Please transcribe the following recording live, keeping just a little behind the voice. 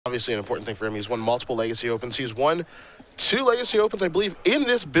Obviously an important thing for him. He's won multiple Legacy Opens. He's won 2 Legacy Opens, I believe, in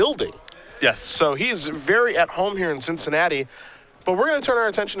this building. Yes. So he's very at home here in Cincinnati. But we're going to turn our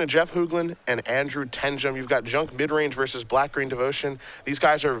attention to Jeff Hoogland and Andrew Tenjum. You've got Junk Midrange versus Black Green Devotion. These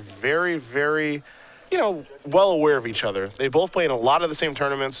guys are very, very, well aware of each other. They both play in a lot of the same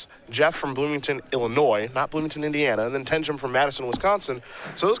tournaments. Jeff from Bloomington, Illinois, not Bloomington, Indiana, and then Tenjum from Madison, Wisconsin.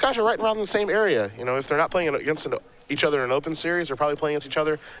 So those guys are right around the same area. If they're not playing against each other in an open series, they're probably playing against each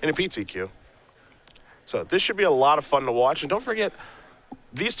other in a PTQ. So this should be a lot of fun to watch. And don't forget,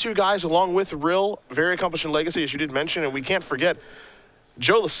 these two guys, along with Rill, very accomplished in Legacy, as you did mention, and we can't forget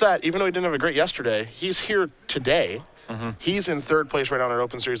Joe Lissette, even though he didn't have a great yesterday, he's here today. He's in 3rd place right now on our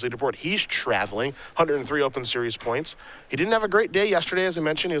Open Series leaderboard. He's traveling, 103 Open Series points. He didn't have a great day yesterday, as I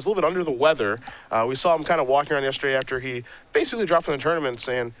mentioned. He was a little bit under the weather. We saw him kind of walking around yesterday after he basically dropped from the tournament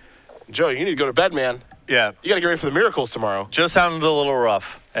saying, Joe, you need to go to bed, man. Yeah. You got to get ready for the miracles tomorrow. Joe sounded a little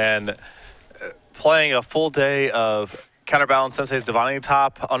rough, and playing a full day of Counterbalance Sensei's Divining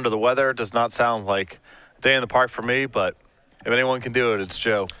Top under the weather does not sound like a day in the park for me, but if anyone can do it, it's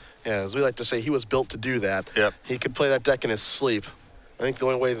Joe. Yeah, as we like to say, he was built to do that. Yep. He could play that deck in his sleep. I think the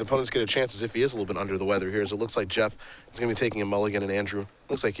only way the opponents get a chance is if he is a little bit under the weather here, as it looks like Jeff is going to be taking a mulligan, and Andrew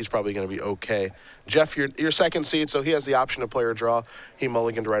looks like he's probably going to be okay. Jeff, you're second seed, so he has the option to play or draw. He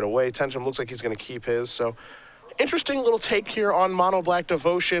mulliganed right away. Tenjum looks like he's going to keep his. So interesting little take here on Mono Black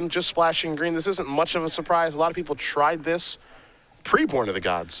Devotion, just splashing green. This isn't much of a surprise. A lot of people tried this pre-Born of the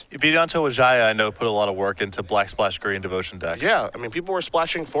Gods. Vidanto Wijaya, I know, put a lot of work into Black Splash Green Devotion decks. Yeah, I mean, people were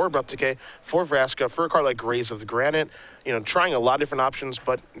splashing for Abrupt Decay, for Vraska, for a card like Graze of the Granite, trying a lot of different options,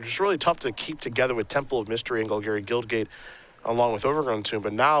 but just really tough to keep together with Temple of Mystery and Golgari Guildgate along with Overgrown Tomb.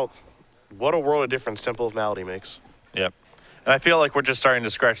 But now, what a world of difference Temple of Malady makes. Yep. And I feel like we're just starting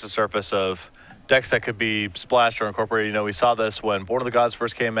to scratch the surface of decks that could be splashed or incorporated. We saw this when Born of the Gods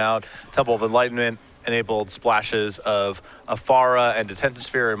first came out, Temple of Enlightenment enabled splashes of Afara and Detention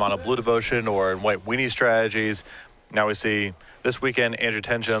Sphere in Mono Blue Devotion or in White Weenie strategies. Now we see this weekend Andrew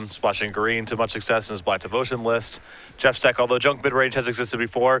Tenjum splashing green to much success in his Black Devotion list. Jeff's deck, although Junk Midrange has existed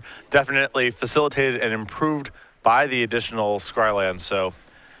before, definitely facilitated and improved by the additional Scryland. So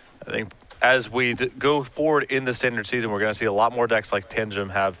I think as we go forward in the standard season, we're going to see a lot more decks like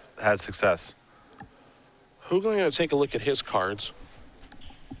Tenjum have had success. Hoogland going to take a look at his cards.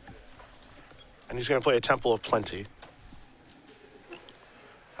 And he's going to play a Temple of Plenty.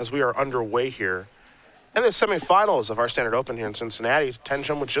 As we are underway here in the semifinals of our Standard Open here in Cincinnati,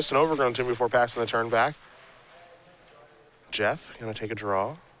 Tenjum with just an Overgrown Tomb before passing the turn back. Jeff going to take a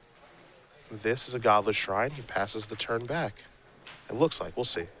draw. This is a Godless Shrine. He passes the turn back. It looks like. We'll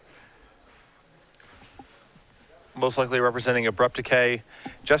see. Most likely representing Abrupt Decay.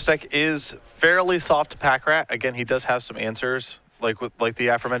 Jeff's deck is fairly soft to Pack Rat. Again, he does have some answers, like the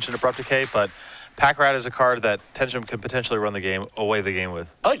aforementioned Abrupt Decay, but Pack Rat is a card that Tenjum can potentially run away the game with.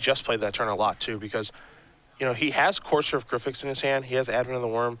 I like Jeff's played that turn a lot too because, he has Courser of Griffix in his hand. He has Advent of the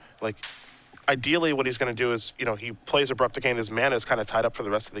Worm. Ideally what he's going to do is, he plays Abrupt Decay and his mana is kind of tied up for the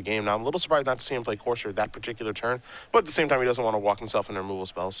rest of the game. Now, I'm a little surprised not to see him play Courser that particular turn, but at the same time, he doesn't want to walk himself into removal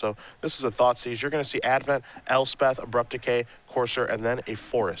spells. So this is a Thoughtseize. You're going to see Advent, Elspeth, Abrupt Decay, Courser, and then a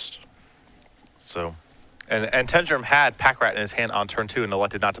Forest. So, and Tenjum had Pack Rat in his hand on turn 2 and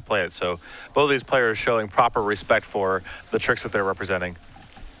elected not to play it. So both of these players showing proper respect for the tricks that they're representing.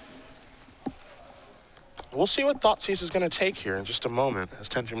 We'll see what Thoughtseize is going to take here in just a moment, as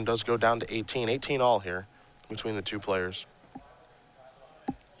Tenjum does go down to 18. 18 all here between the two players.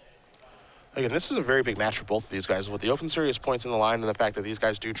 Again, this is a very big match for both of these guys with the Open Series points in the line and the fact that these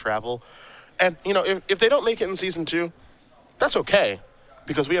guys do travel. And, if they don't make it in Season 2, that's okay,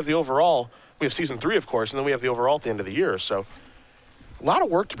 because we have the overall. We have Season 3, of course, and then we have the overall at the end of the year. So a lot of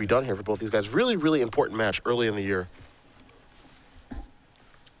work to be done here for both these guys. Really, really important match early in the year.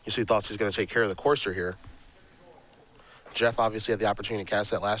 You see Thoughtseize is going to take care of the Courser here. Jeff obviously had the opportunity to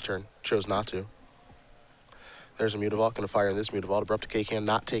cast that last turn, chose not to. There's a Mutavault, going to fire in this Mutavault. Abrupt Decay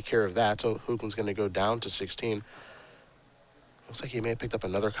cannot take care of that, so Hoogland's going to go down to 16. Looks like he may have picked up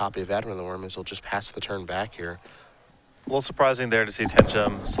another copy of Advent of the Worm, as he'll just pass the turn back here. A little surprising there to see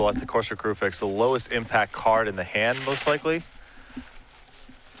Tenjum select the Courser Crewfix, the lowest impact card in the hand, most likely.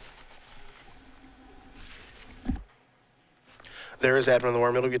 There is Advent of the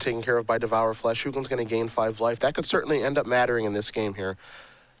Worm. It'll be taken care of by Devour Flesh. Hoogland's going to gain 5 life. That could certainly end up mattering in this game here.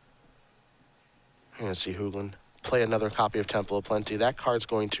 You're going to see Hoogland play another copy of Temple of Plenty. That card's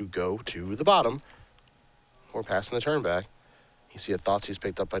going to go to the bottom. We're passing the turn back. You see a Thoughtseize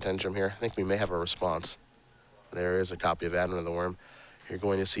picked up by Tenjum here. I think we may have a response. There is a copy of Advent of the Worm. You're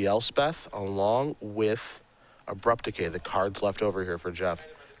going to see Elspeth along with Abrupt Decay, the cards left over here for Jeff.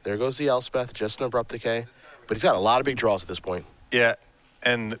 There goes the Elspeth, just an abrupt decay. But he's got a lot of big draws at this point. Yeah,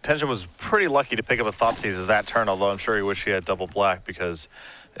 and Tenjum was pretty lucky to pick up a Thoughtseize at that turn, although I'm sure he wished he had double black, because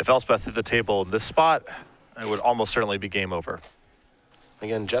if Elspeth hit the table in this spot, it would almost certainly be game over.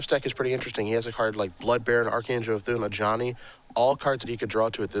 Again, Jeff's deck is pretty interesting. He has a card like Blood Baron, Archangel of Thune, Ajani, all cards that he could draw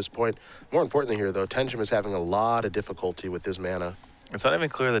to at this point. More importantly here, though, Tenjum is having a lot of difficulty with his mana. It's not even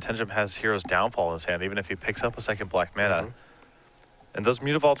clear that Tenjum has Hero's Downfall in his hand, even if he picks up a second black mana. And those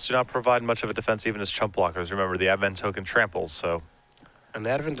Mutavaults do not provide much of a defense even as chump blockers. Remember, the Advent token tramples, so... And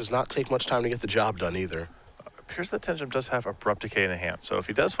Advent does not take much time to get the job done either. Appears that Tenjum does have Abrupt Decay in hand, so if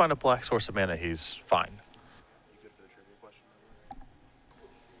he does find a black source of mana, he's fine.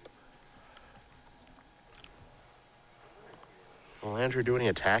 Will Andrew do any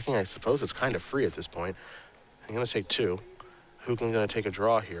attacking? I suppose it's kind of free at this point. I'm going to take 2. Hoogland going to take a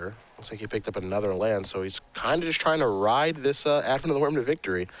draw here. Looks like he picked up another land, so he's kind of just trying to ride this Advent of the Worm to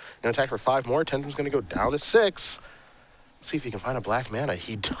victory. Going to attack for 5 more. Tenjum's going to go down to 6. Let's see if he can find a black mana.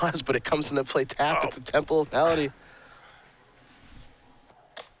 He does, but it comes into play tap. It's a Temple of Melody.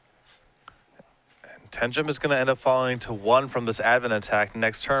 And Tenjum is going to end up falling to 1 from this Advent attack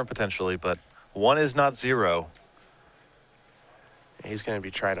next turn, potentially, but 1 is not 0. He's going to be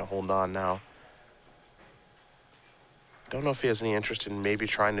trying to hold on now. Don't know if he has any interest in maybe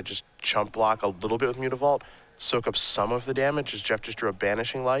trying to just chump block a little bit with Mutavault, soak up some of the damage as Jeff just drew a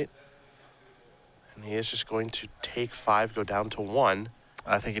Banishing Light. And he is just going to take 5, go down to 1.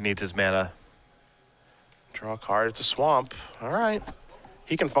 I think he needs his mana. Draw a card. It's a swamp. All right.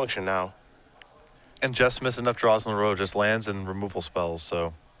 He can function now. And Jeff's missed enough draws in a row, just lands and removal spells,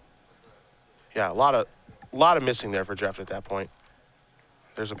 so... Yeah, a lot of missing there for Jeff at that point.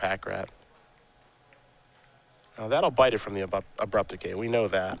 There's a Pack Rat. Now that'll bite it from the Abrupt Decay. We know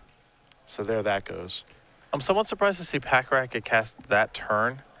that. So there that goes. I'm somewhat surprised to see Pack Rat get cast that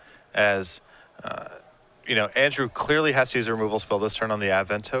turn, as, you know, Andrew clearly has to use a removal spell this turn on the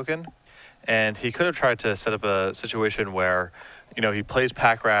Advent token, and he could have tried to set up a situation where, you know, he plays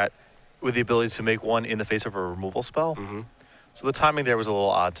Pack Rat with the ability to make 1 in the face of a removal spell. So the timing there was a little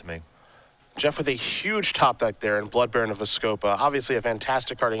odd to me. Jeff with a huge top deck there in Blood Baron of Vescopa. Obviously a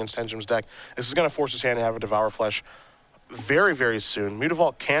fantastic card against Tenjum's deck. This is going to force his hand to have a Devour Flesh very, very soon.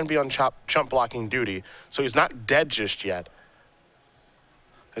 Mutavault can be on chump blocking duty, so he's not dead just yet.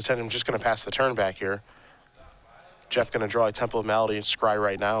 As Tenjum just going to pass the turn back here. Jeff going to draw a Temple of Malady and scry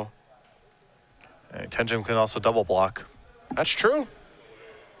right now. Tenjum can also double block. That's true.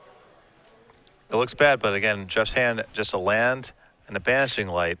 It looks bad, but again, Jeff's hand, just a land and a Banishing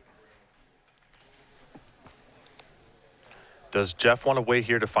Light. Does Jeff want to wait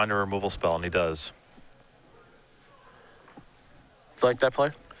here to find a removal spell? And he does. Like that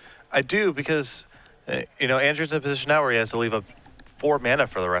play? I do, because, you know, Andrew's in a position now where he has to leave up 4 mana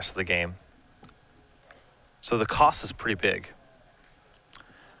for the rest of the game. So the cost is pretty big.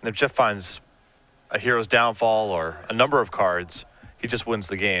 And if Jeff finds a Hero's Downfall or a number of cards, he just wins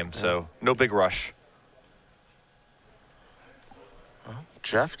the game. So no big rush. Well,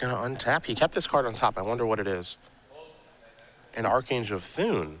 Jeff going to untap. He kept this card on top. I wonder what it is. An Archangel of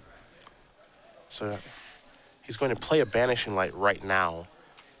Thune. So he's going to play a Banishing Light right now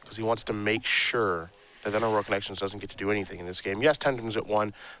because he wants to make sure that then Aurora Connections doesn't get to do anything in this game. Yes, Tenjum's at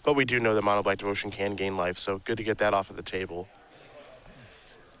 1, but we do know that Mono Black Devotion can gain life, so good to get that off of the table.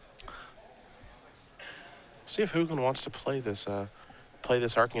 See if Hoogland wants to play this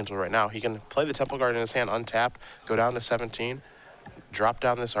Archangel right now. He can play the Temple Guard in his hand, untap, go down to 17, drop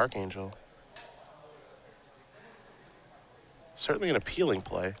down this Archangel. Certainly an appealing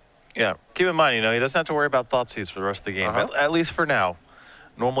play. Yeah, keep in mind, you know, he doesn't have to worry about Thoughtseize for the rest of the game, at least for now.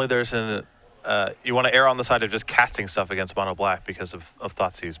 Normally there's an, you want to err on the side of just casting stuff against Mono Black because of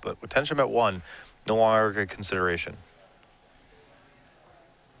Thoughtseize, but with Tenjum at 1, no longer a consideration.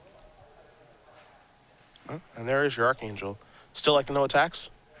 And there is your Archangel. Still like the no attacks?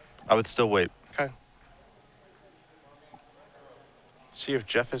 I would still wait. Okay. See if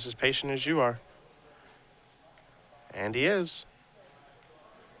Jeff is as patient as you are. And he is.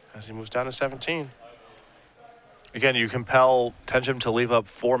 As he moves down to 17. Again, you compel Tenjum to leave up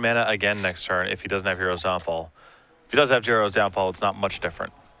 4 mana again next turn if he doesn't have Hero's Downfall. If he does have Hero's Downfall, it's not much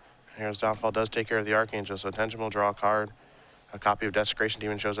different. Hero's Downfall does take care of the Archangel, so Tenjum will draw a card. A copy of Desecration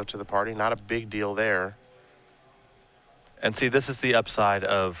Demon shows up to the party. Not a big deal there. And see, this is the upside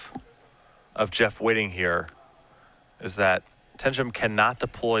of Jeff waiting here, is that Tenjum cannot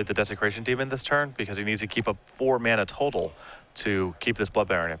deploy the Desecration Demon this turn because he needs to keep up 4 mana total to keep this Blood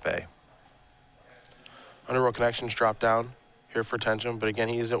Baron at bay. Underworld Connections drop down here for Tenjum, but again,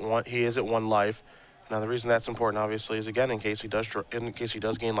 he is at 1 life. Now, the reason that's important, obviously, is again in case he does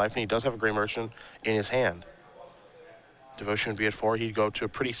gain life, and he does have a Gray Merchant in his hand. Devotion would be at 4. He'd go to a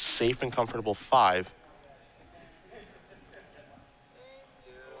pretty safe and comfortable 5.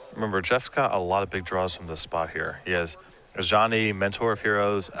 Remember, Jeff's got a lot of big draws from this spot here. He has Ajani, Mentor of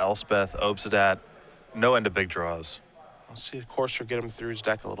Heroes, Elspeth, Obsidat. No end of big draws. Let's see the Courser get him through his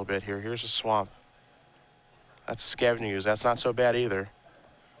deck a little bit here. Here's a Swamp. That's a Scavenger use. That's not so bad either.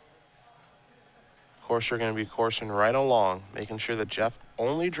 Courser going to be coursing right along, making sure that Jeff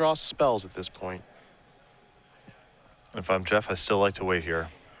only draws spells at this point. If I'm Jeff, I still like to wait here.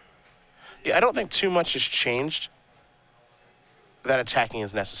 Yeah, I don't think too much has changed. That attacking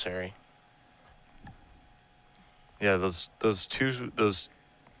is necessary. Yeah, those two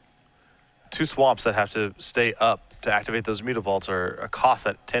swamps that have to stay up to activate those Mutavaults are a cost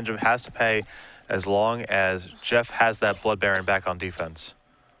that Tenjum has to pay as long as Jeff has that Blood Baron back on defense.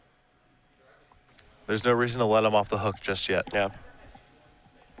 There's no reason to let him off the hook just yet. Yeah.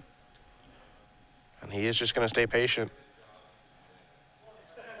 And he is just going to stay patient.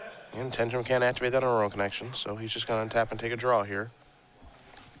 And Tenjum can't activate that on a roll connection, so he's just going to untap and take a draw here.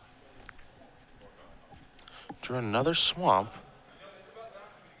 Drew another Swamp.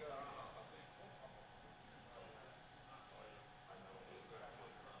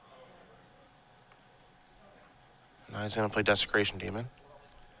 Now he's going to play Desecration Demon.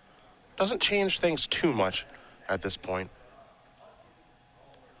 Doesn't change things too much at this point.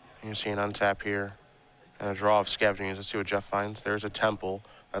 You see an untap here and a draw of Scavengers. Let's see what Jeff finds. There's a Temple.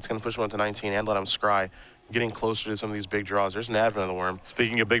 That's going to push him up to 19 and let him scry. Getting closer to some of these big draws. There's an Advent of the Worm.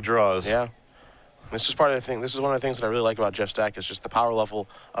 Speaking of big draws. Yeah. This is part of the thing. This is one of the things that I really like about Jeff's deck is just the power level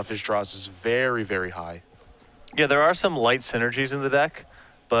of his draws is very, very high. Yeah, there are some light synergies in the deck,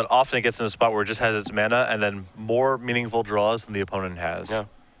 but often it gets in a spot where it just has its mana and then more meaningful draws than the opponent has. Yeah.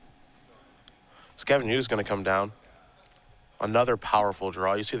 Scavenger is going to come down. Another powerful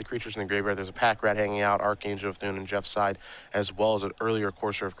draw. You see the creatures in the graveyard. There's a Pack Rat hanging out, Archangel of Thune on Jeff's side, as well as an earlier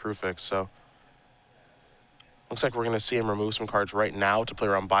Courser of Krufix. So looks like we're going to see him remove some cards right now to play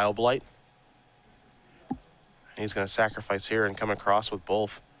around Bile Blight. He's going to sacrifice here and come across with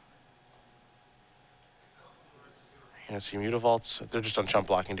both. You know, see Mutavaults. They're just on chump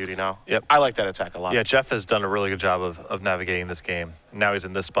blocking duty now. Yep. I like that attack a lot. Yeah, Jeff has done a really good job of navigating this game. Now he's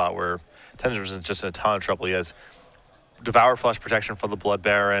in this spot where Tenjum's just in a ton of trouble. He has Devour Flesh protection for the Blood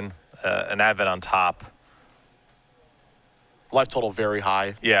Baron, an Advent on top. Life total very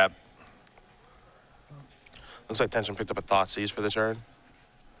high. Yeah. Looks like Tenjum picked up a Thoughtseize for this turn.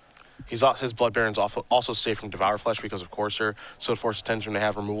 His Blood Baron's also safe from Devour Flesh because of Courser, so it forces Tenjum to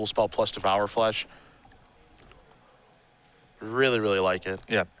have removal spell plus Devour Flesh. Really, really like it.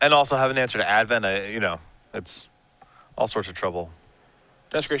 Yeah, and also have an answer to Advent. You know, it's all sorts of trouble.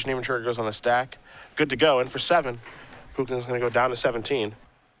 Desecration Demon trigger goes on the stack. Good to go, and for 7, Hoogland's going to go down to 17.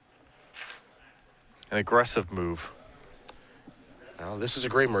 An aggressive move. Now, this is a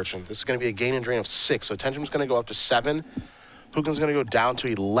Gray Merchant. This is going to be a gain and drain of 6, so Tenjum's going to go up to 7. Hoogland's going to go down to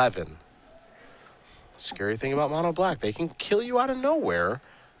 11. Scary thing about Mono Black, they can kill you out of nowhere.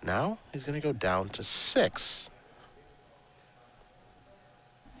 Now, he's going to go down to 6.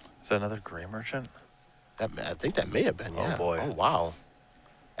 Is that another Gray Merchant? I think that may have been, yeah. Oh, boy. Oh, wow.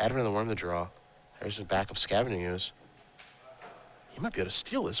 Advent of the Worm to draw. There's his backup Scavenger use. He might be able to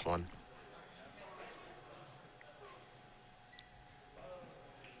steal this one.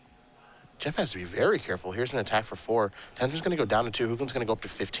 Jeff has to be very careful. Here's an attack for 4. Tenjum's going to go down to 2. Hoogland's going to go up to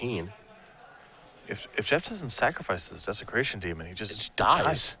 15. If Jeff doesn't sacrifice this Desecration Demon, he just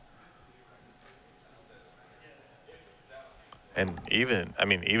dies. And even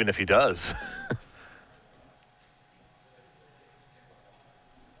if he does,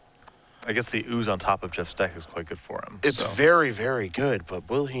 I guess the ooze on top of Jeff's deck is quite good for him. It's very, very good, but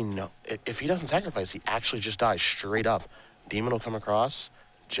will he know? If he doesn't sacrifice, he actually just dies straight up. Demon will come across.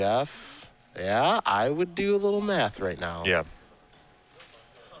 Jeff, yeah, I would do a little math right now. Yeah.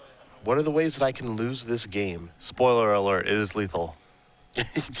 What are the ways that I can lose this game? Spoiler alert, it is lethal.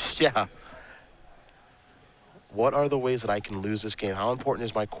 Yeah. What are the ways that I can lose this game? How important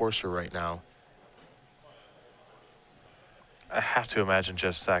is my Courser right now? I have to imagine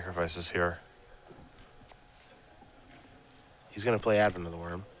Jeff sacrifices here. He's going to play Advent of the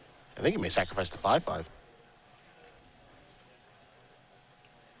Worm. I think he may sacrifice the 5/5.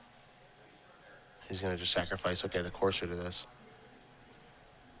 He's going to just sacrifice, okay, the Courser to this.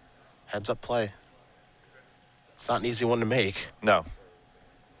 Heads up play. It's not an easy one to make. No.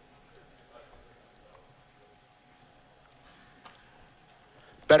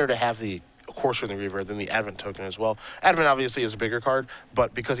 Better to have the Courser in the graveyard than the Advent token as well. Advent obviously is a bigger card,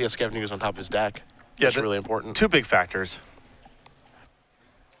 but because he has Scavenger on top of his deck, Yeah, It's really important. Two big factors.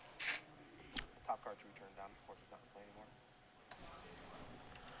 Top card should be turned down. Of course, it's not playing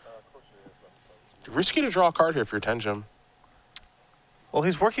anymore. Risky to draw a card here if you're Tenjum. Well,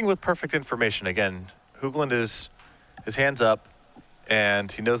 he's working with perfect information. Again, Hoogland is his hands up,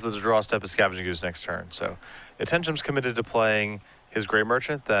 and he knows there's a draw step of Scavenging Ooze next turn. So if Tenjum's committed to playing his Gray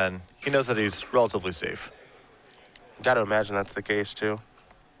Merchant, then he knows that he's relatively safe. Got to imagine that's the case, too.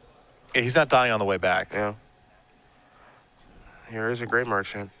 Yeah, he's not dying on the way back. Yeah. Here is a Gray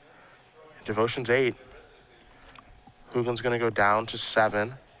Merchant. Devotion's 8. Hoogland's going to go down to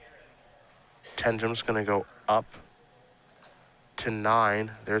 7. Tenjum's going to go up to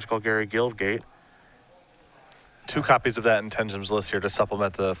 9. There's Golgari Guildgate. 2 copies of that in Tenjum's list here to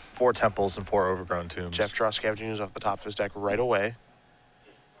supplement the 4 temples and 4 overgrown tombs. Jeff draws Scavenging Ooze off the top of his deck right away.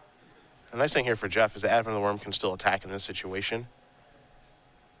 The nice thing here for Jeff is that Advent of the Worm can still attack in this situation.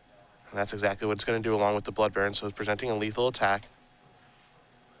 And that's exactly what it's going to do along with the Blood Baron. So it's presenting a lethal attack.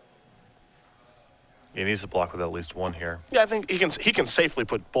 He needs to block with at least 1 here. Yeah, I think he can safely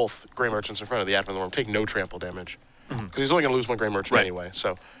put both Gray Merchants in front of the Advent of the Worm, take no trample damage. Because he's only going to lose 1 Gray Merchant anyway.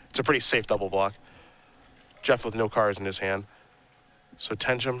 So it's a pretty safe double block. Jeff with no cards in his hand. So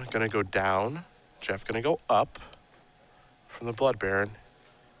Tenjum going to go down. Jeff going to go up from the Blood Baron.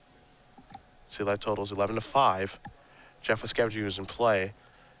 See, life total is 11 to 5. Jeff with Scavenging Ooze in play.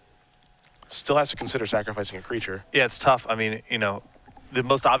 Still has to consider sacrificing a creature. Yeah, it's tough. I mean, you know, the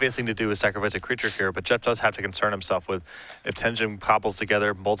most obvious thing to do is sacrifice a creature here, but Jeff does have to concern himself with if Tenjum cobbles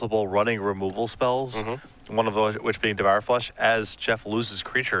together multiple running removal spells, one of which being Devour Flesh. As Jeff loses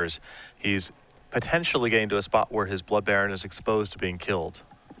creatures, he's potentially getting to a spot where his Blood Baron is exposed to being killed.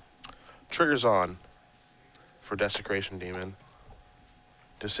 Triggers on for Desecration Demon.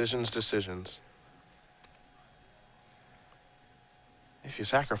 Decisions. If you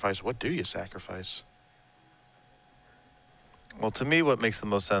sacrifice, what do you sacrifice? Well, to me, what makes the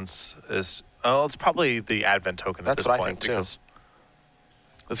most sense is, it's probably the Advent token at this point. That's what I think, too. Because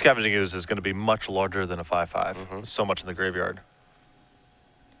the Scavenging Ooze is going to be much larger than a 5/5. So much in the graveyard.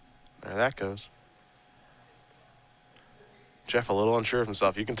 There that goes. Jeff a little unsure of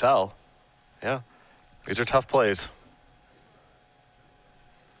himself. You can tell. Yeah. These are tough plays.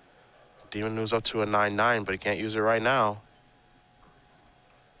 Demon moves up to a 9/9, but he can't use it right now.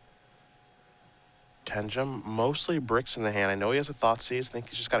 Tenjum, mostly bricks in the hand. I know he has a Thoughtseize. I think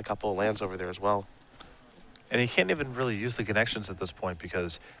he's just got a couple of lands over there as well. And he can't even really use the connections at this point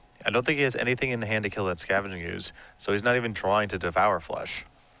because I don't think he has anything in the hand to kill that Scavenging Ooze. So he's not even trying to Devour Flesh.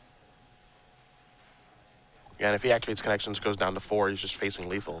 Yeah, and if he activates connections, goes down to 4, he's just facing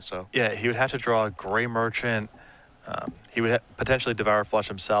lethal, so. Yeah, he would have to draw a Gray Merchant. He would potentially Devour Flesh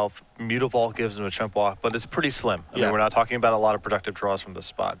himself. Mutavault gives him a chunk block, but it's pretty slim. I mean, we're not talking about a lot of productive draws from this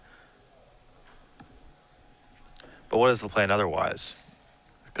spot. But what is the plan otherwise?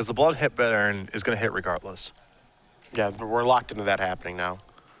 Because the Blood Baron is going to hit regardless. Yeah, but we're locked into that happening now.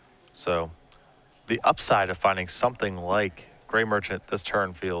 So the upside of finding something like Gray Merchant this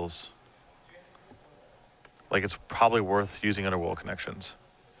turn feels like it's probably worth using Underworld connections.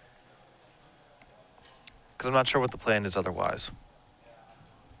 Because I'm not sure what the plan is otherwise.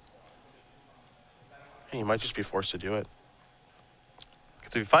 Hey, you might just be forced to do it.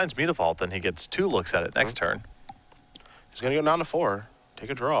 Because if he finds Mutavault, then he gets 2 looks at it next turn. He's going to go down to 4, take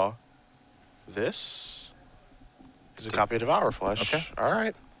a draw. This is a copy of Devour Flesh. Okay. All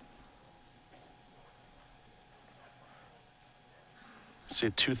right. See,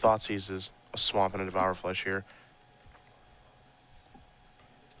 2 Thoughtseizes, a Swamp, and a Devour Flesh here.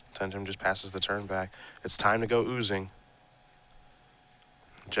 Tenjum just passes the turn back. It's time to go oozing.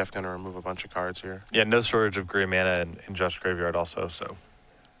 Jeff going to remove a bunch of cards here. Yeah, no shortage of gray mana in Jeff's graveyard also,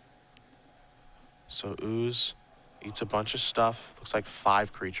 So ooze eats a bunch of stuff. Looks like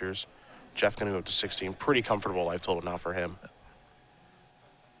 5 creatures. Jeff going to go up to 16. Pretty comfortable life total now for him.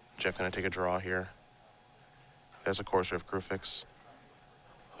 Jeff going to take a draw here. There's a Courser of Krufix.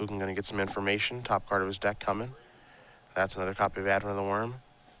 Hoogland going to get some information. Top card of his deck coming. That's another copy of Advent of the Worm.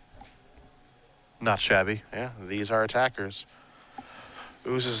 Not shabby. Yeah, these are attackers.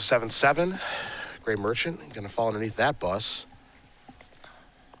 Ooze is a 7/7. Gray Merchant going to fall underneath that bus.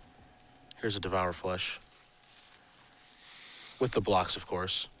 Here's a Devour Flesh. With the blocks, of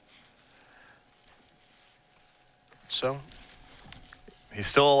course. So, He's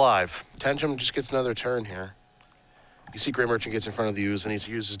still alive. Tenjum just gets another turn here. You see Gray Merchant gets in front of the Ooze and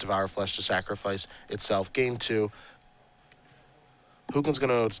he uses Devour Flesh to sacrifice itself. Game 2. Hoogland's going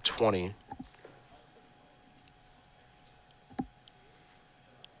to go to 20.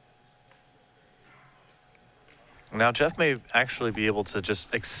 And Now, Jeff may actually be able to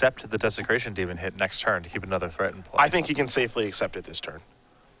just accept the Desecration Demon hit next turn to keep another threat in play. I think he can safely accept it this turn.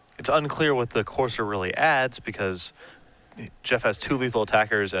 It's unclear what the Courser really adds because Jeff has 2 lethal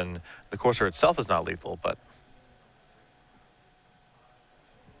attackers and the Courser itself is not lethal, but...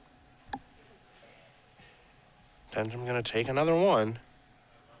 Tenjum going to take another one.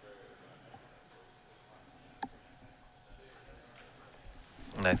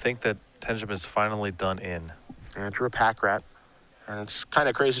 And I think that Tenjum is finally done in. And drew a pack rat. And it's kind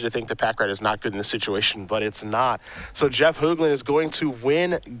of crazy to think that pack rat is not good in this situation, but it's not. So Jeff Hoogland is going to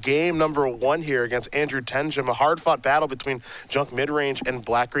win game number 1 here against Andrew Tenjum. A hard-fought battle between Junk Midrange and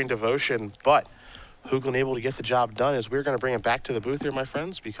Black Green Devotion, but Hoogland able to get the job done as we're going to bring it back to the booth here, my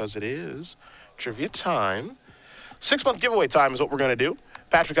friends, because it is trivia time. 6-month giveaway time is what we're going to do.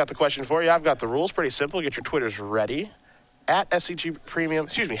 Patrick got the question for you. I've got the rules. Pretty simple. Get your Twitters ready. At SCG Premium,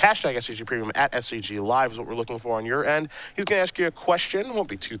 hashtag SCG Premium at SCG Live is what we're looking for on your end. He's going to ask you a question. Won't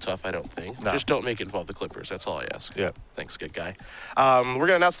be too tough, I don't think. No. Just don't make it involve the Clippers. That's all I ask. Yeah. Thanks, good guy. We're going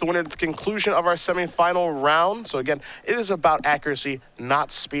to announce the winner at the conclusion of our semifinal round. So, again, it is about accuracy,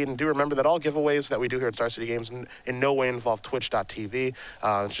 not speed. And do remember that all giveaways that we do here at Star City Games in no way involve Twitch.tv.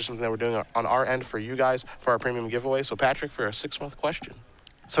 It's just something that we're doing on our end for you guys for our premium giveaway. So, Patrick, for a 6-month question.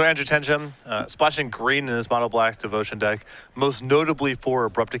 So Andrew Tenjum, splashing green in his mono black Devotion deck, most notably for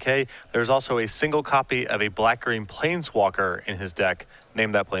Abrupt Decay. There's also a single copy of a black-green Planeswalker in his deck.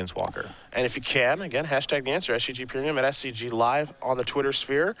 Name that Planeswalker. And if you can, again, hashtag the answer, SCG Premium at SCG Live on the Twitter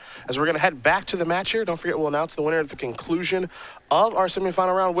sphere. As we're going to head back to the match here, don't forget we'll announce the winner at the conclusion of our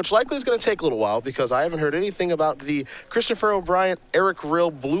semifinal round, which likely is going to take a little while because I haven't heard anything about the Christopher O'Brien, Eric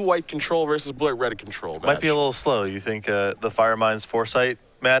Rill, blue-white control versus blue-red control match. Might be a little slow. You think the Firemind's Foresight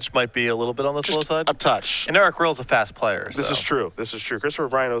match might be a little bit on the slow side? A touch. And Eric Rill's a fast player. This is true. This is true. Christopher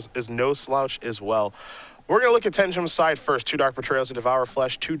O'Brien is no slouch as well. We're going to look at Tenjum's side first. 2 Dark Betrayals to Devour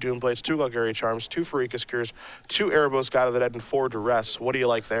Flesh, 2 Doomblades, 2 Golgari Charms, 2 Pharika's Cures, 2 Erebos, God of the Dead, and 4 Duress. What do you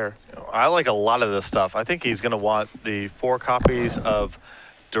like there? I like a lot of this stuff. I think he's going to want the 4 copies of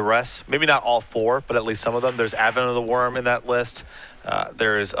Duress. Maybe not all 4, but at least some of them. There's Advent of the Worm in that list.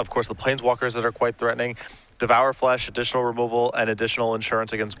 There's, of course, the Planeswalkers that are quite threatening. Devour Flesh, additional removal, and additional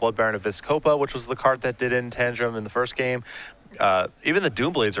insurance against Blood Baron of Vizkopa, which was the card that did in Tenjum in the first game. Even the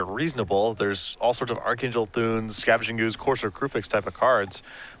Doomblades are reasonable. There's all sorts of Archangel Thunes, Scavenging Ooze, Courser, Krufix type of cards.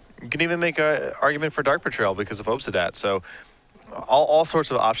 You can even make an argument for Dark Betrayal because of Obsidat. So all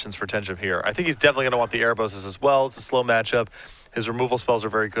sorts of options for Tenjum here. I think he's definitely going to want the Ereboses as well. It's a slow matchup. His removal spells are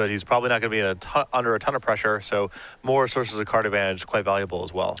very good. He's probably not going to be under a ton of pressure, so more sources of card advantage, quite valuable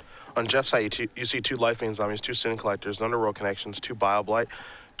as well. On Jeff's side, you see 2 Lifebane Zombies, 2 Sin Collectors, Underworld Connections, 2 Bioblight,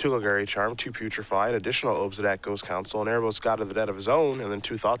 2 Golgari Charm, 2 Putrefy, an additional Obsidat Ghost Council, an Erebos God of the Dead of his own, and then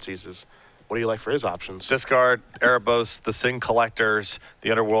 2 Thoughtseizes. What do you like for his options? Discard, Erebos, the Sin Collectors, the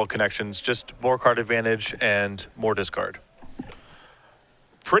Underworld Connections, just more card advantage and more discard.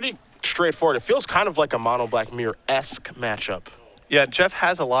 Pretty straightforward. It feels kind of like a Mono Black Mirror-esque matchup. Yeah, Jeff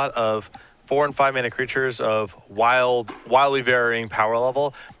has a lot of 4 and 5 mana creatures of wildly varying power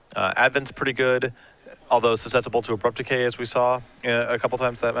level. Advent's pretty good, although susceptible to Abrupt Decay, as we saw a couple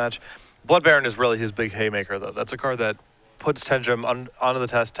times that match. Blood Baron is really his big haymaker, though. That's a card that puts Tenjum onto the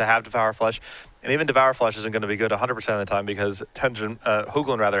test to have Devour Flesh. And even Devour Flesh isn't going to be good 100% of the time because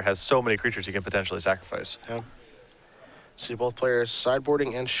Hoogland has so many creatures he can potentially sacrifice. Yeah. See both players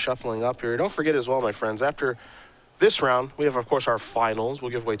sideboarding and shuffling up here. Don't forget as well, my friends, after this round, we have, of course, our finals.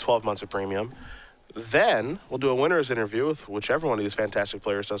 We'll give away 12 months of premium. Then we'll do a winner's interview with whichever one of these fantastic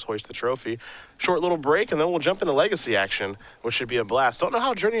players does hoist the trophy. Short little break, and then we'll jump into Legacy action, which should be a blast. Don't know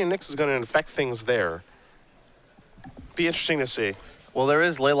how Journey and Nyx is going to affect things there. Be interesting to see. Well, there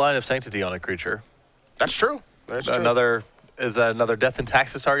is Leyline of Sanctity on a creature. That's true. That's true. Is that another Death and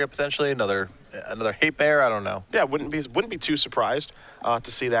Taxes target potentially? Another Hate Bear? I don't know. Yeah, wouldn't be too surprised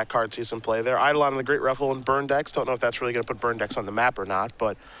to see that card see some play there. Eidolon on the Great Ruffle and Burn decks. Don't know if that's really going to put Burn decks on the map or not,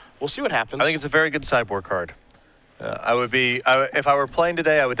 but we'll see what happens. I think it's a very good sideboard card. If I were playing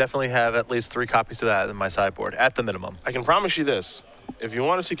today, I would definitely have at least 3 copies of that in my sideboard, at the minimum. I can promise you this. If you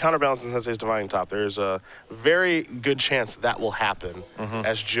want to see Counterbalance in Sensei's Divining Top, there's a very good chance that will happen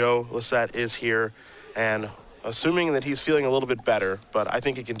as Joe Lissette is here, and assuming that he's feeling a little bit better, but I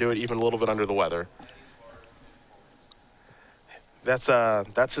think he can do it even a little bit under the weather.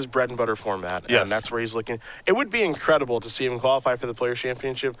 That's his bread and butter format, yes. And that's where he's looking. It would be incredible to see him qualify for the Players'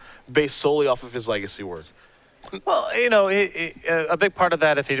 Championship based solely off of his legacy work. Well, you know, a big part of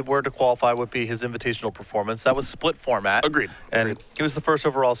that, if he were to qualify, would be his invitational performance. That was split format. Agreed. And he was the first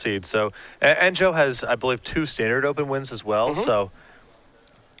overall seed. So, and Joe has, I believe, 2 standard open wins as well. So,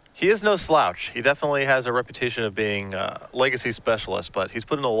 He is no slouch. He definitely has a reputation of being a legacy specialist, but he's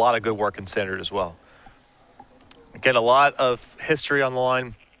put in a lot of good work in Standard as well. Again, a lot of history on the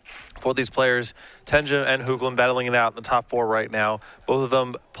line for these players. Tenjum and Hoogland battling it out in the top 4 right now. Both of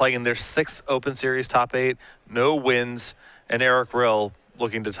them playing in their 6th Open Series top 8. No wins. And Eric Rill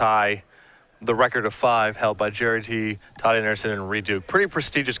looking to tie the record of 5 held by Jerry T, Todd Anderson, and Reed Duke. Pretty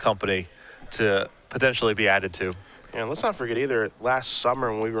prestigious company to potentially be added to. And let's not forget either, last summer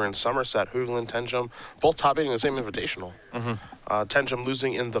when we were in Somerset, Hoogland, Tenjum, both top 8 in the same invitational. Tenjum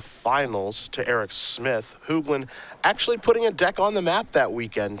losing in the finals to Eric Smith. Hoogland actually putting a deck on the map that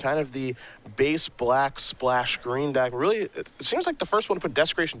weekend, kind of the base black splash green deck. Really, it seems like the first one to put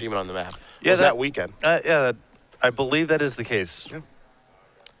Desecration Demon on the map was that weekend. Yeah, I believe that is the case. Yeah.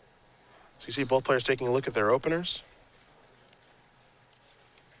 So you see both players taking a look at their openers.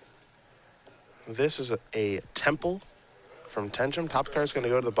 This is a Temple from Tenjum. Top card is going to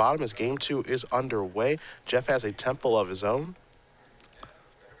go to the bottom as game 2 is underway. Jeff has a Temple of his own.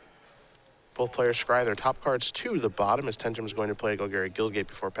 Both players scry their top cards to the bottom as Tenjum is going to play Golgari Guildgate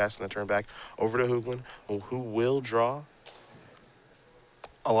before passing the turn back over to Hoogland, who will draw.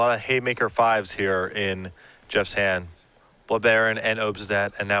 A lot of haymaker 5s here in Jeff's hand. Blood Baron and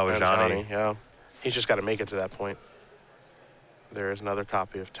Obsidat, and now Ajani. Yeah, he's just got to make it to that point. There is another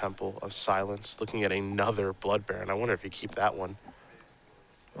copy of Temple of Silence. Looking at another Blood Baron. I wonder if you keep that one.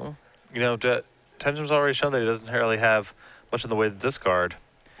 Well, you know, Tenjum's already shown that he doesn't really have much in the way of discard.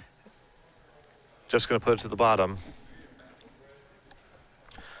 Just going to put it to the bottom.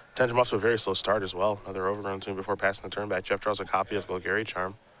 Tenjum off to a very slow start as well. Another overgrown tune before passing the turn back. Jeff draws a copy of Golgari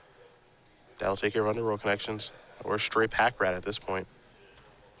Charm. That'll take care of Underworld Connections. Or straight Pack Rat at this point.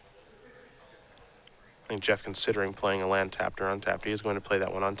 I think Jeff considering playing a land tapped or untapped. He is going to play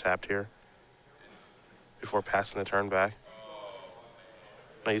that one untapped here before passing the turn back.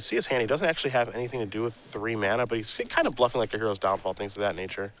 Now you see his hand, he doesn't actually have anything to do with 3 mana, but he's kind of bluffing like a Hero's Downfall, things of that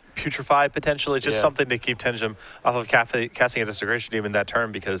nature. Putrefy potentially, just something to keep Tenjum off of casting a Desecration Demon that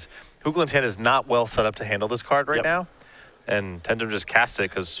turn, because Hoogland's hand is not well set up to handle this card right now. And Tenjum just casts it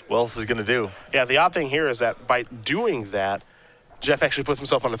because what else is he going to do? Yeah, the odd thing here is that by doing that, Jeff actually puts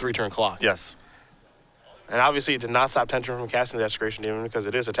himself on a 3-turn clock. Yes. And obviously, it did not stop Tenjum from casting the Desecration Demon because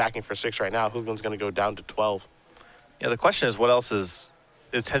it is attacking for 6 right now. Hoogland's going to go down to 12. Yeah, the question is, what else is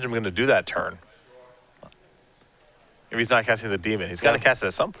Tenjum going to do that turn? If he's not casting the demon, he's got to cast it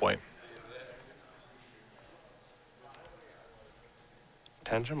at some point.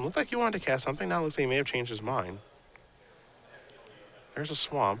 Tenjum looked like he wanted to cast something. Now it looks like he may have changed his mind. There's a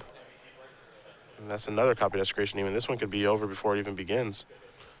Swamp. And that's another copy of Desecration Demon. This one could be over before it even begins.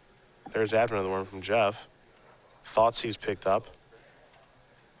 There's Advent of the Worm from Jeff. Thoughts he's picked up.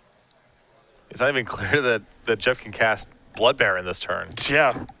 It's not even clear that Jeff can cast Blood Baron this turn.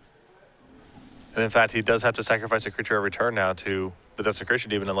 Yeah. And in fact, he does have to sacrifice a creature every turn now to the Desecration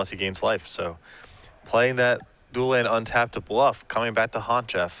Demon unless he gains life. So playing that dual land untapped to bluff, coming back to haunt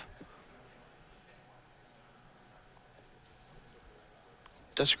Jeff.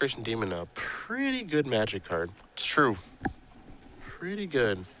 Desecration Demon, a pretty good Magic card. It's true. Pretty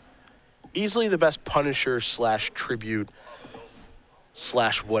good. Easily the best Punisher / Tribute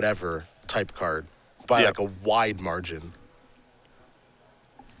 / whatever type card by like a wide margin.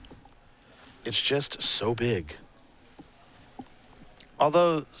 It's just so big.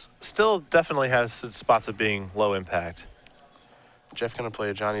 Although still definitely has spots of being low impact. Jeff going to play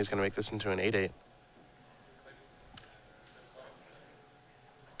a Johnny. He's going to make this into an 8/8.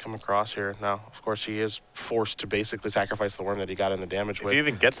 Come across here. Now, of course, he is forced to basically sacrifice the worm that he got in the damage with. If he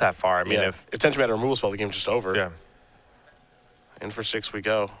even gets that far, I mean, if Tenjum had a removal spell, the game's just over. Yeah. In for 6 we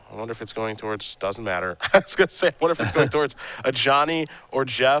go. I wonder if it's going towards, doesn't matter. I was going to say, what if it's going towards a Johnny or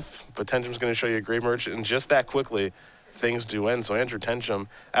Jeff? But Tenjum's going to show you a Grave Merchant, and just that quickly, things do end. So Andrew Tenjum,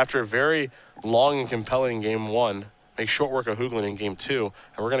 after a very long and compelling game 1, makes short work of Hoogland in game 2,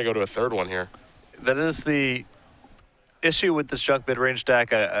 and we're going to go to a 3rd one here. That is the issue with this junk mid-range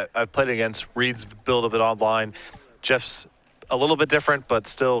deck. I've played against Reed's build of it online. Jeff's a little bit different, but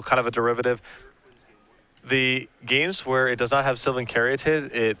still kind of a derivative. The games where it does not have Sylvan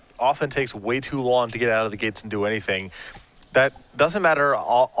Caryatid, it often takes way too long to get out of the gates and do anything. That doesn't matter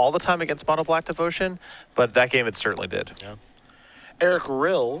all the time against Mono Black Devotion, but that game it certainly did. Yeah. Eric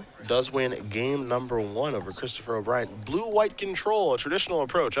Rill does win game number 1 over Christopher O'Brien. Blue-white control, a traditional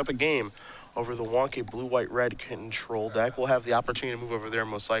approach, up a game over the wonky blue-white-red control deck. We'll have the opportunity to move over there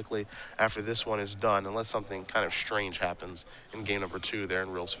most likely after this one is done, unless something kind of strange happens in game number 2 there in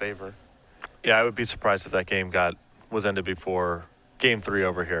Rill's favor. Yeah, I would be surprised if that game was ended before game 3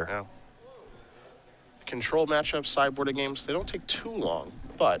 over here. Yeah. control matchups, sideboarding games, they don't take too long,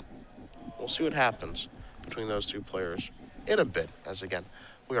 but we'll see what happens between those two players in a bit, as again,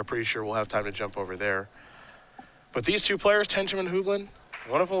 we are pretty sure we'll have time to jump over there. But these two players, Tenjum and Hoogland,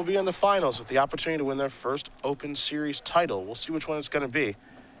 one of them will be in the finals with the opportunity to win their first Open Series title. We'll see which one it's going to be.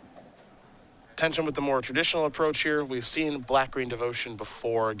 Tenjum with the more traditional approach here. We've seen Black-Green Devotion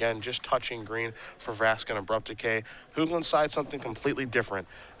before. Again, just touching green for Vraska and Abrupt Decay. Hoogland's side, something completely different.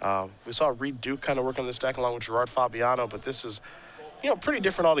 We saw Reed Duke kind of work on this deck along with Gerard Fabiano, but this is, pretty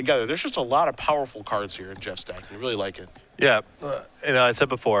different altogether. There's just a lot of powerful cards here in Jeff's deck. I really like it. Yeah, I said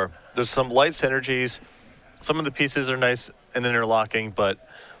before, there's some light synergies. Some of the pieces are nice and interlocking, but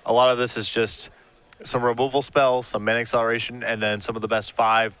a lot of this is just some removal spells, some mana acceleration, and then some of the best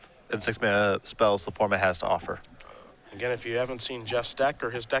 5 and 6 mana spells the format has to offer. Again, if you haven't seen Jeff's deck or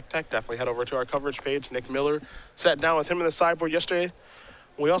his deck tech, definitely head over to our coverage page. Nick Miller sat down with him in the sideboard yesterday.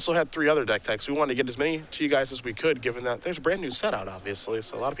 We also had 3 other deck techs. We wanted to get as many to you guys as we could, given that there's a brand new set out, obviously.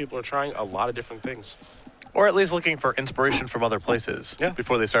 So a lot of people are trying a lot of different things. Or at least looking for inspiration from other places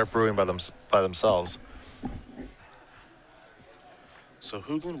before they start brewing by themselves. So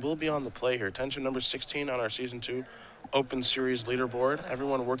Hoogland will be on the play here. Tenjum number 16 on our Season 2 Open Series leaderboard.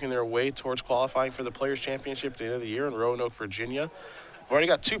 Everyone working their way towards qualifying for the Players' Championship at the end of the year in Roanoke, Virginia. We've already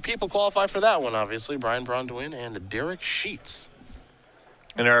got 2 people qualified for that one, obviously. Brian Bronduin and Derek Sheets.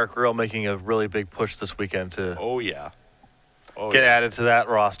 And Eric Grill making a really big push this weekend to get added to that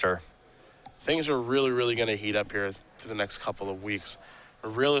roster. Things are really, really going to heat up here for the next couple of weeks.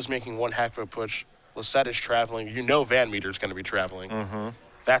 Real is making one heck of a push. Lisette is traveling. Van Meter's going to be traveling.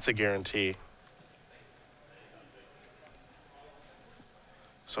 That's a guarantee.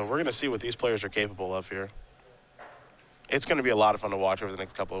 So we're going to see what these players are capable of here. It's going to be a lot of fun to watch over the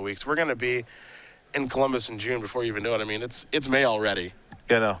next couple of weeks. We're going to be in Columbus in June before you even know it. I mean, it's May already.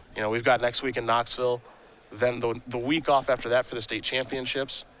 We've got next week in Knoxville, then the week off after that for the state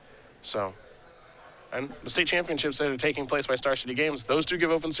championships. So, and the state championships that are taking place by Star City Games, those do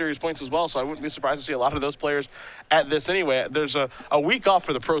give Open Series points as well, so I wouldn't be surprised to see a lot of those players at this anyway. There's a week off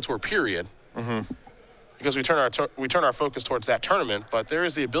for the Pro Tour period. Because we turn our focus towards that tournament, but there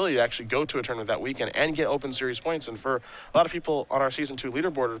is the ability to actually go to a tournament that weekend and get Open Series points. And for a lot of people on our Season 2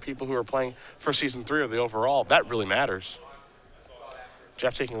 leaderboard, or people who are playing for Season 3 or the overall, that really matters.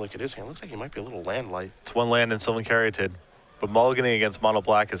 Jeff taking a look at his hand. Looks like he might be a little land light. It's 1 land and Sylvan Caryatid. But mulliganing against mono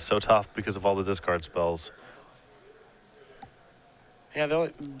black is so tough because of all the discard spells. Yeah,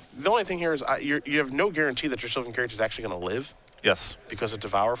 the only thing here is you have no guarantee that your Sylvan Caryatid is actually going to live. Yes. Because of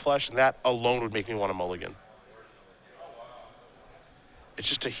Devour Flesh, and that alone would make me want to mulligan. It's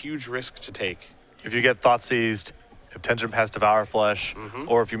just a huge risk to take. If you get Thought Seized, if Tenjum has Devour Flesh,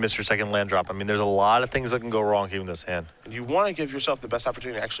 or if you miss your second land drop. I mean, there's a lot of things that can go wrong keeping this hand. And you want to give yourself the best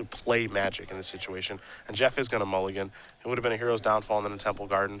opportunity to actually play Magic in this situation. And Jeff is going to mulligan. It would have been a Hero's Downfall and then a Temple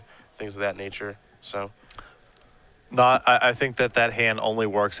Garden, things of that nature. So, I think that hand only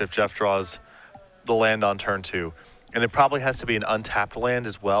works if Jeff draws the land on turn 2. And it probably has to be an untapped land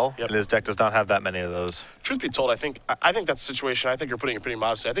as well. And his deck does not have that many of those. Truth be told, I think that's the situation. I think you're putting it pretty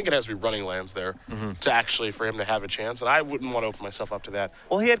modestly. I think it has to be running lands there to actually for him to have a chance. And I wouldn't want to open myself up to that.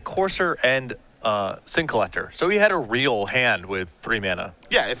 Well, he had Courser and Sin Collector, so he had a real hand with 3 mana.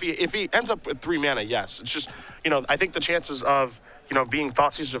 Yeah, if he ends up with 3 mana, yes. It's just I think the chances of being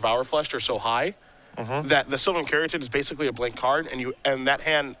Thoughtseized Devour Fleshed are so high that the Sylvan Caryatid is basically a blank card, and that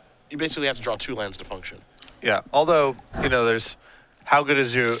hand you basically have to draw 2 lands to function. Yeah, although, there's how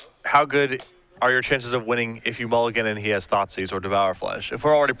good are your chances of winning if you mulligan and he has Thoughtseize or Devour Flesh? If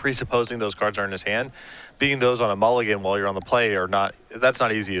we're already presupposing those cards are in his hand, beating those on a mulligan while you're on the play that's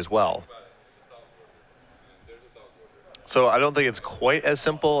not easy as well. So I don't think it's quite as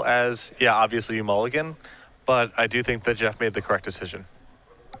simple as, obviously you mulligan, but I do think that Jeff made the correct decision.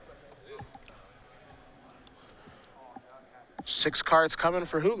 6 cards coming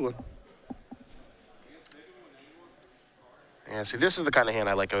for Hoogland. Yeah, see, this is the kind of hand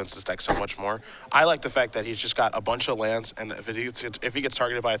I like against this deck so much more. I like the fact that he's just got a bunch of lands, and if he gets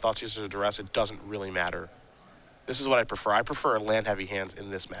targeted by a Thoughtseize or Duress, it doesn't really matter. This is what I prefer. I prefer land-heavy hands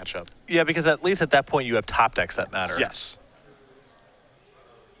in this matchup. Yeah, because at least at that point you have top decks that matter. Yes.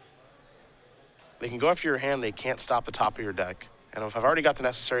 They can go after your hand. They can't stop the top of your deck. And if I've already got the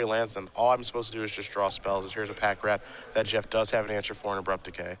necessary lands, then all I'm supposed to do is just draw spells. Here's a Pack Rat that Jeff does have an answer for in Abrupt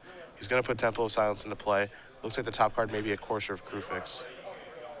Decay. He's going to put Temple of Silence into play. Looks like the top card may be a Courser of Crufix.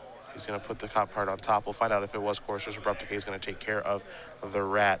 He's going to put the top card on top. We'll find out if it was Courser's. Abrupt Decay is going to take care of the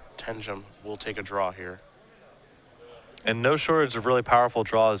Rat. Tenjum will take a draw here. And no shortage of really powerful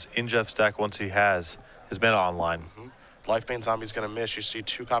draws in Jeff's deck once he has his mana online. Lifebane Zombie's going to miss. You see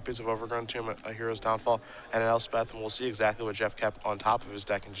 2 copies of Overgrown Tomb, a Hero's Downfall, and an Elspeth, and we'll see exactly what Jeff kept on top of his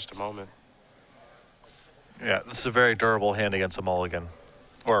deck in just a moment. Yeah, this is a very durable hand against a mulligan.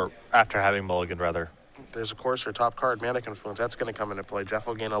 Or after having mulligan, rather. There's a Courser, top card, Mana Confluence. That's going to come into play. Jeff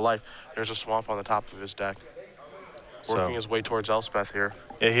will gain a life. There's a Swamp on the top of his deck. Working his way towards Elspeth here.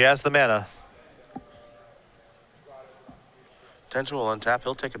 Yeah, he has the mana. Tenjum will untap.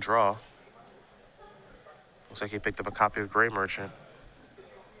 He'll take a draw. Looks like he picked up a copy of Grey Merchant.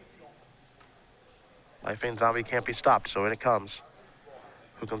 Lifebane Zombie can't be stopped, so in it comes.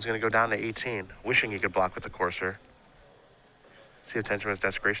 Hoogland's going to go down to 18, wishing he could block with the Courser. See if Tenjum has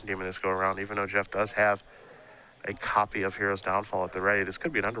Desecration Demon this go around, even though Jeff does have a copy of Hero's Downfall at the ready. This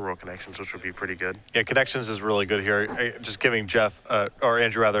could be an Underworld Connections, which would be pretty good. Yeah, Connections is really good here. Just giving Jeff, or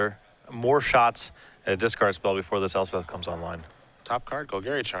Andrew rather, more shots at a discard spell before this Elspeth comes online. Top card,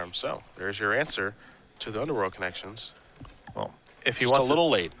 Golgari Charm. So there's your answer to the Underworld Connections. Well, if he Just wants a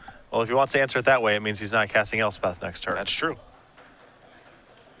little late. Well, if he wants to answer it that way, it means he's not casting Elspeth next turn. That's true.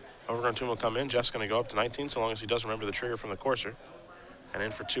 Overgrown Tomb will come in. Jeff's going to go up to 19 so long as he does remember the trigger from the Courser. And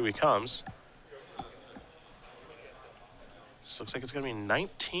in for 2 he comes. This looks like it's going to be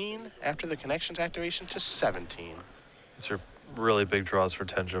 19 after the Connections activation to 17. These are really big draws for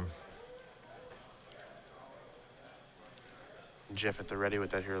Tenjum. Jeff at the ready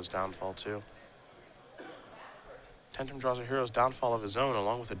with that Hero's Downfall too. Tenjum draws a Hero's Downfall of his own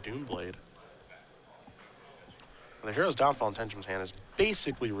along with a Doomblade. And the Hero's Downfall in Tenjum's hand is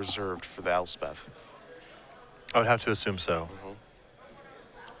basically reserved for the Elspeth. I would have to assume so.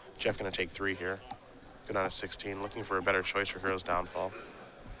 Jeff going to take 3 here. Go down to 16, looking for a better choice for Hero's Downfall.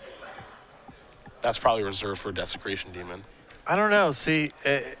 That's probably reserved for Desecration Demon. I don't know. See,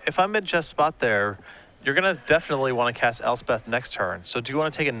 if I'm in Jeff's spot there, you're going to definitely want to cast Elspeth next turn. So do you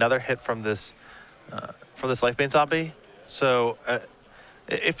want to take another hit from this Lifebane Zombie? So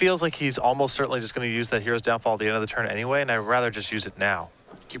it feels like he's almost certainly just going to use that Hero's Downfall at the end of the turn anyway, and I'd rather just use it now.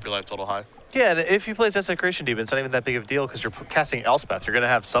 Keep your life total high. Yeah, and if he plays Desecration Demon, it's not even that big of a deal because you're casting Elspeth. You're going to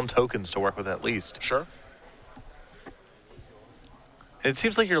have some tokens to work with at least. Sure. It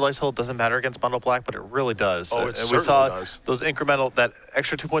seems like your life total doesn't matter against Bundle Black, but it really does. Oh, it and certainly we saw does. those incremental, that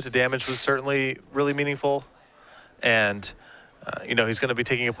extra 2 points of damage was certainly really meaningful. And, you know, he's going to be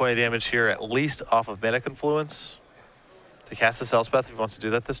taking a point of damage here at least off of Mana Confluence to cast this Elspeth if he wants to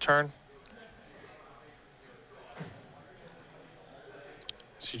do that this turn.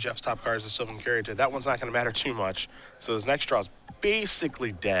 See, Jeff's top card is a Sylvan Caryatid. That one's not going to matter too much. So his next draw is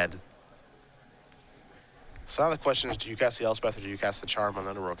basically dead. So now the question is, do you cast the Elspeth or do you cast the Charm on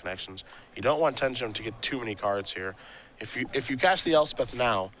Underworld Connections? You don't want Tenjum to get too many cards here. If you cast the Elspeth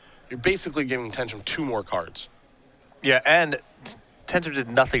now, you're basically giving Tenjum 2 more cards. Yeah, and Tenjum did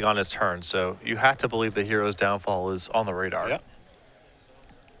nothing on his turn, so you have to believe the Hero's Downfall is on the radar. Yeah.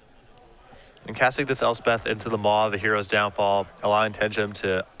 And casting this Elspeth into the maw of the Hero's Downfall, allowing Tenjum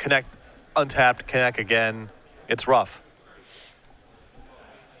to connect, untapped, connect again, it's rough.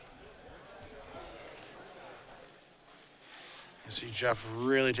 You see Jeff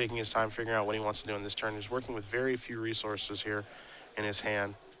really taking his time figuring out what he wants to do in this turn. He's working with very few resources here in his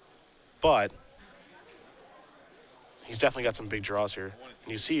hand, but he's definitely got some big draws here.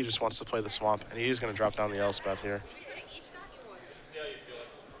 And you see he just wants to play the Swamp, and he's going to drop down the Elspeth here.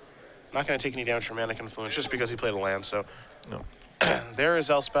 Not going to take any damage from Mana Confluence just because he played a land, so No. there is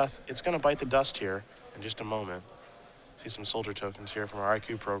Elspeth. It's going to bite the dust here in just a moment. See some soldier tokens here from our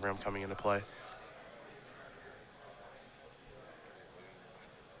IQ program coming into play.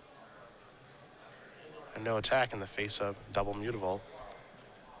 And no attack in the face of double Mutavault,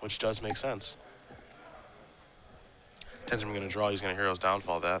 which does make sense. Tenjum going to draw, he's going to Hero's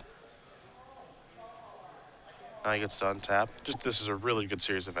Downfall that. Now he gets to untap. This is a really good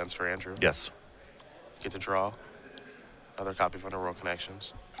series of events for Andrew. Yes. Get to draw. Another copy of Underworld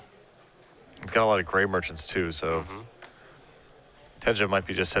Connections. It's got a lot of Grey Merchants too, so Tenjum might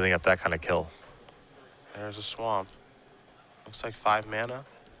be just setting up that kind of kill. There's a Swamp. Looks like 5 mana.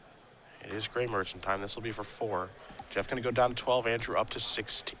 It is Grey Merchant time. This will be for 4. Jeff going to go down to 12. Andrew up to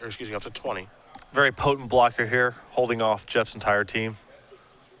 16, or excuse me, up to 20. Very potent blocker here, holding off Jeff's entire team.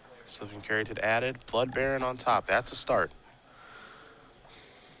 Sylvan Caryatid added. Blood Baron on top. That's a start.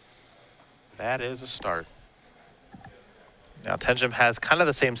 That is a start. Now, Tenjum has kind of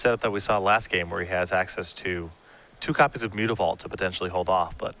the same setup that we saw last game where he has access to 2 copies of Mutavault to potentially hold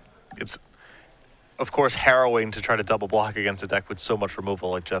off, but it's, of course, harrowing to try to double block against a deck with so much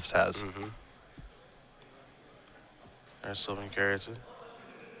removal like Jeff's has. There's Sylvan Caryatid.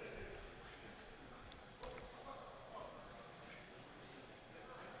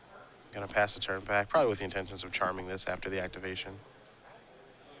 Gonna pass the turn back, probably with the intentions of charming this after the activation.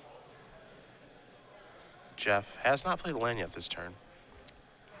 Jeff has not played land yet this turn.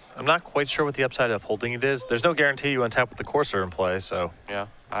 I'm not quite sure what the upside of holding it is. There's no guarantee you untap with the Courser in play, so. Yeah,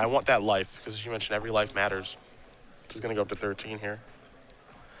 I want that life, because as you mentioned, every life matters. This is gonna go up to 13 here.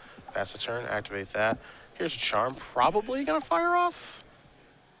 Pass the turn, activate that. Here's a charm, probably gonna fire off.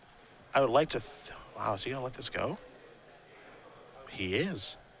 I would like to, wow, is he gonna let this go? He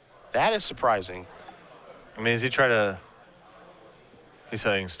is. That is surprising. I mean, is he trying to, he's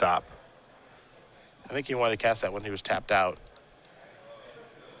saying stop. I think he wanted to cast that when he was tapped out.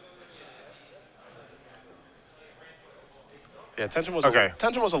 Yeah, Tenjum was,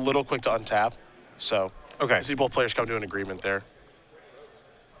 Tenjum was a little quick to untap, so I see both players come to an agreement there.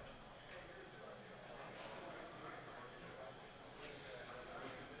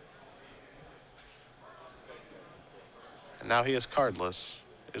 And now he is cardless,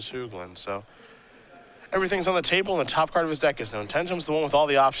 is Hoogland, so everything's on the table, and the top card of his deck is known. Tenjum's the one with all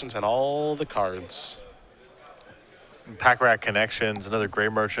the options and all the cards. Pack Rat connections, another Gray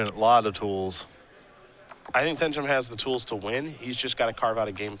Merchant, a lot of tools. I think Tenjum has the tools to win. He's just got to carve out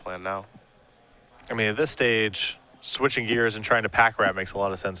a game plan now. I mean, at this stage, switching gears and trying to Pack Rat makes a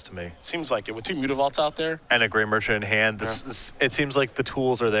lot of sense to me. Seems like it. With 2 Mutavaults out there. And a Gray Merchant in hand, it seems like the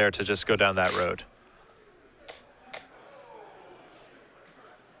tools are there to just go down that road.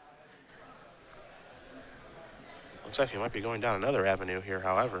 Looks like he might be going down another avenue here,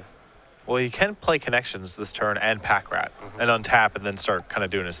 however. Well, he can play connections this turn and Pack Rat and untap and then start kind of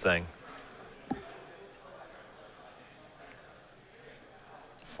doing his thing.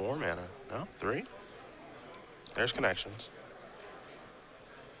 4 mana. No, 3. There's connections.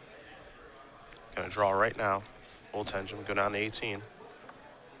 Gonna draw right now. Old Tenjum, go down to 18.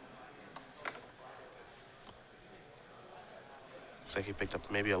 Looks like he picked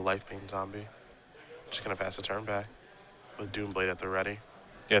up maybe a Life-Bane Zombie. Just gonna pass the turn back with Doomblade at the ready.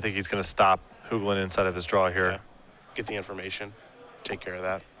 Yeah, I think he's gonna stop Hoogland inside of his draw here. Yeah. Get the information, take care of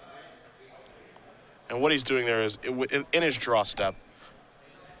that. And what he's doing there is, in his draw step,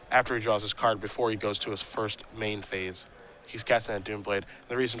 after he draws his card before he goes to his first main phase, he's casting that Doomblade.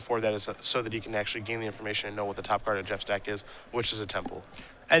 The reason for that is so that he can actually gain the information and know what the top card of Jeff's deck is, which is a Temple.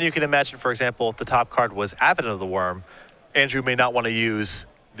 And you can imagine, for example, if the top card was Abbot of the Worm, Andrew may not want to use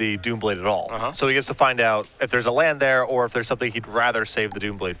the Doomblade at all. So he gets to find out if there's a land there or if there's something he'd rather save the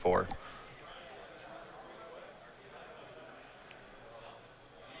Doomblade for.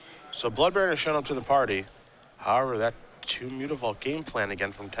 So Bloodbaron has shown up to the party. However, that 2 Mutavault game plan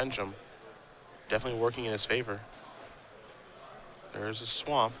again from Tenjum definitely working in his favor. There's a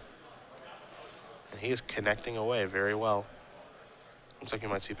swamp, and he is connecting away very well. Looks like you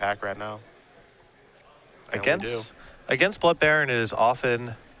might see Pack Rat now. Against Blood Baron, it is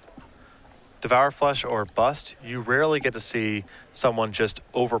often Devour Flesh or Bust. You rarely get to see someone just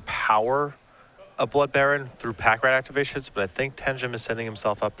overpower a Blood Baron through Pack Rat activations, but I think Tenjum is setting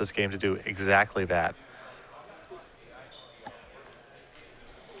himself up this game to do exactly that.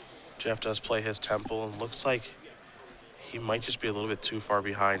 Jeff does play his Temple, and looks like he might just be a little bit too far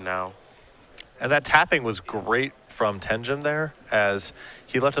behind now. And that tapping was great from Tenjum there, as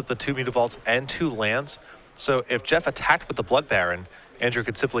he left up the 2 Mutavaults and 2 lands. So if Jeff attacked with the Blood Baron, Andrew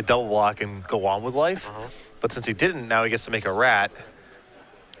could simply double block and go on with life. But since he didn't, now he gets to make a rat.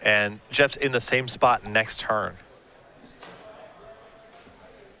 And Jeff's in the same spot next turn.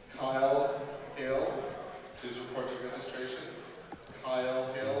 Kyle Hill, please report your registration.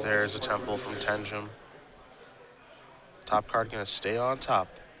 Kyle Hill. There's a Temple from Tenjum. Top card gonna stay on top.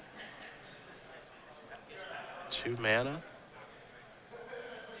 2 mana.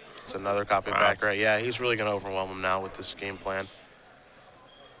 It's another copy back, right? Yeah, he's really gonna overwhelm him now with this game plan.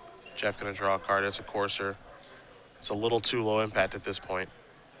 Jeff gonna draw a card. It's a Courser. It's a little too low impact at this point.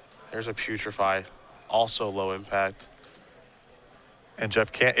 There's a Putrefy, also low impact. And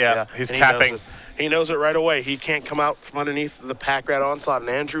Jeff can't, he's and tapping. He knows it right away. He can't come out from underneath the Pack Rat Onslaught. And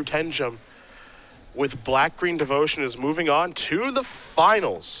Andrew Tenjum with Black-Green Devotion is moving on to the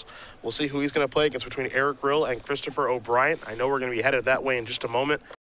finals. We'll see who he's going to play against between Eric Rill and Christopher O'Brien. I know we're going to be headed that way in just a moment.